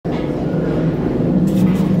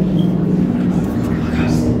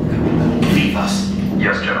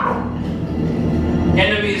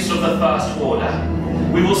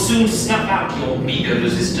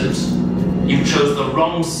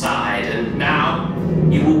wrong side, and now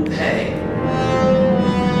you will pay.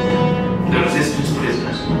 The Resistance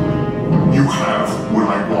prisoners. You have what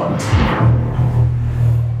I want.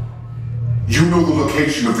 You know the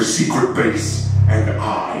location of the secret base, and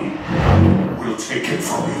I will take it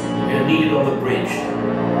from you. You're needed on the bridge.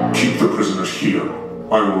 Keep the prisoners here.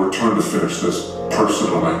 I will return to finish this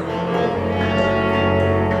personally.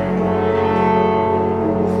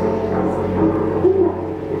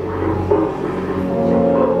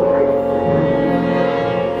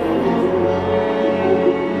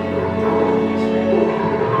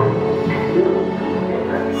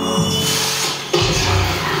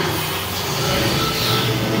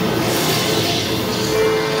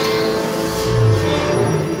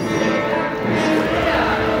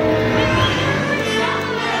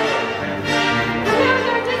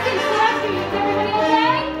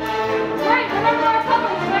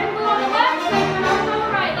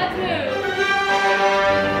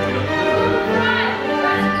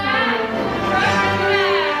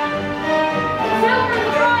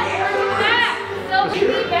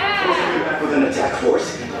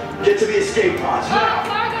 Get to the escape pods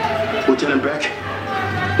now. Lieutenant Beck,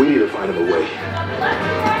 we need to find him a way.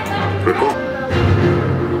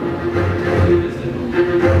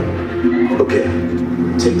 Okay,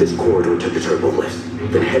 take this corridor to the turbo lift,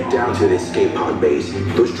 then head down to the escape pod base.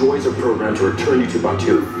 Those droids are programmed to return you to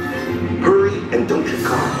Batuu. Hurry and don't get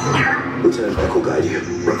caught. Lieutenant Beck will guide you.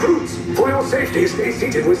 Recruits, for your safety, stay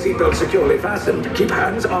seated with seatbelts securely fastened. Keep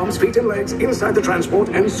hands, arms, feet, and legs inside the transport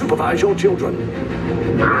and supervise your children.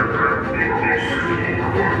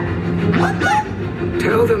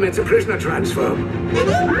 Tell them it's a prisoner transfer.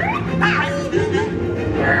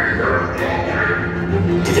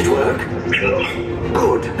 Did it work?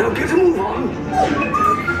 Good. Now get a move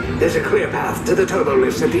on. There's a clear path to the turbo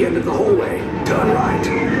lifts at the end of the hallway. Turn right.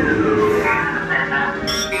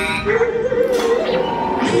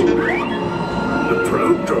 The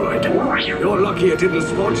probe droid. You're lucky it didn't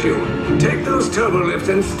spot you. Take those turbo lifts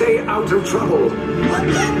and stay out of trouble.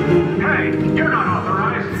 Hey, you're not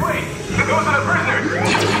authorized. Wait, those are the prisoners.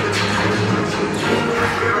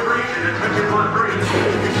 We have a breach in Adventure Pod 3.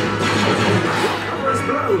 Cover is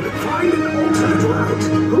blown. Find an alternate route.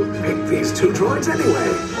 Who picked these two droids anyway?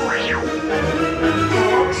 Power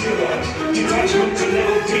Juliet. Detachment to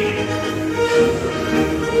level D.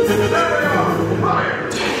 There they are! Fire!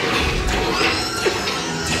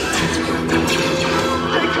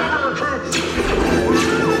 Take cover, recruits!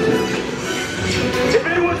 If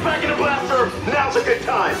anyone's back in the blaster, now's a good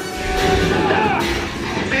time. Ah!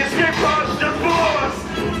 The escape pod's just below us!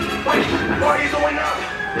 Wait, why are you going up?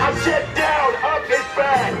 I said down, up is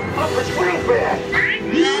bad. Up is real bad.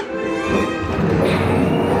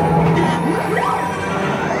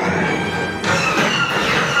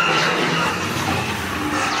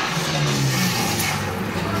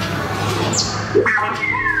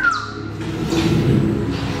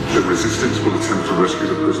 The Resistance will attempt to rescue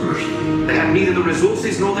the prisoners. They have neither the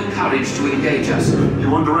resources nor the courage to engage us.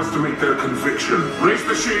 You underestimate their conviction. Raise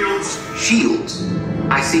the shields! Shields?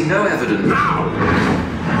 I see no evidence. Now!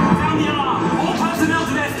 Sound the alarm! All personnel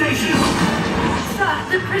to their stations! Sir,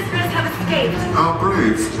 the prisoners have escaped. How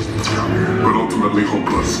brave, but ultimately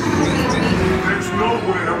hopeless. There's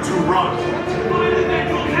nowhere to run. Fire the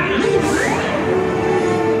ventral cannons!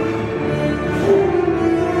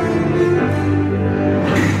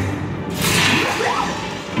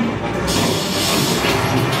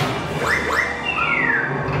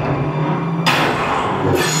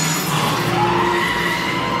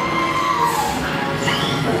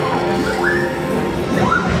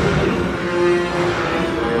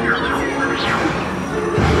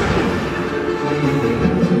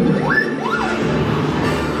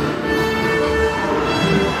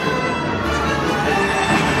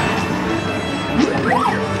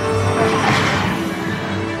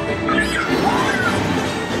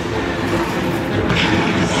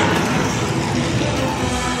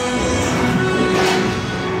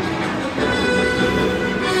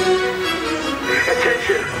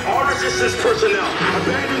 Resistance personnel,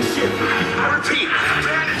 abandon ship. I repeat,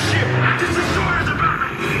 abandon ship. This destroyer's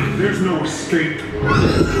about. There's no escape.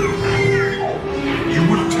 You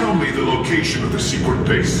will tell me the location of the secret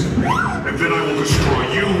base, and then I will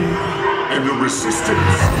destroy you and the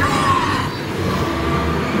Resistance.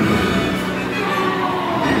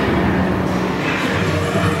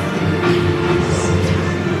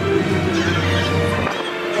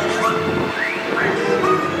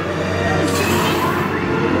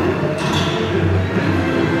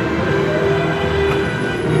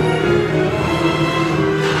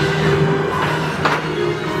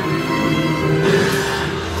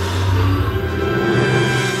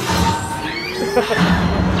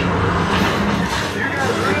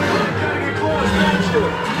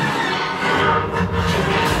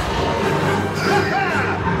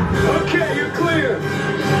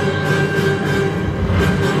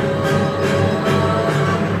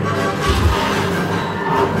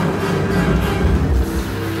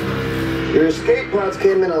 escape pods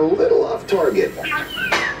came in a little off target.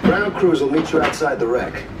 Ground crews will meet you outside the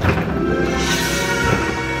wreck.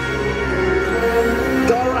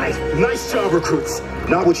 All right, nice job, recruits.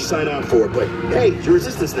 Not what you signed on for, but hey, you're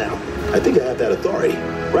resistance now. I think I have that authority.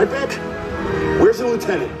 Right, Beck? Where's the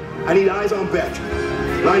lieutenant? I need eyes on Beck.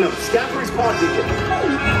 Line up, Scaffold's pod beacon.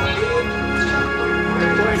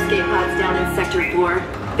 4 escape pods down in Sector 4.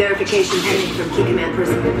 Verification pending from Key Command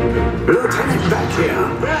personnel. Lieutenant Beck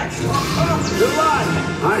here. Beck! You're alive!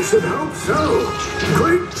 I should hope so.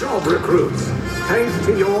 Great job, recruits. Thanks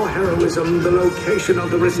to your heroism, the location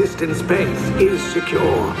of the Resistance base is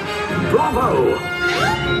secure. Bravo!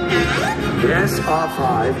 Yes,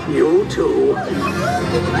 R5, you too.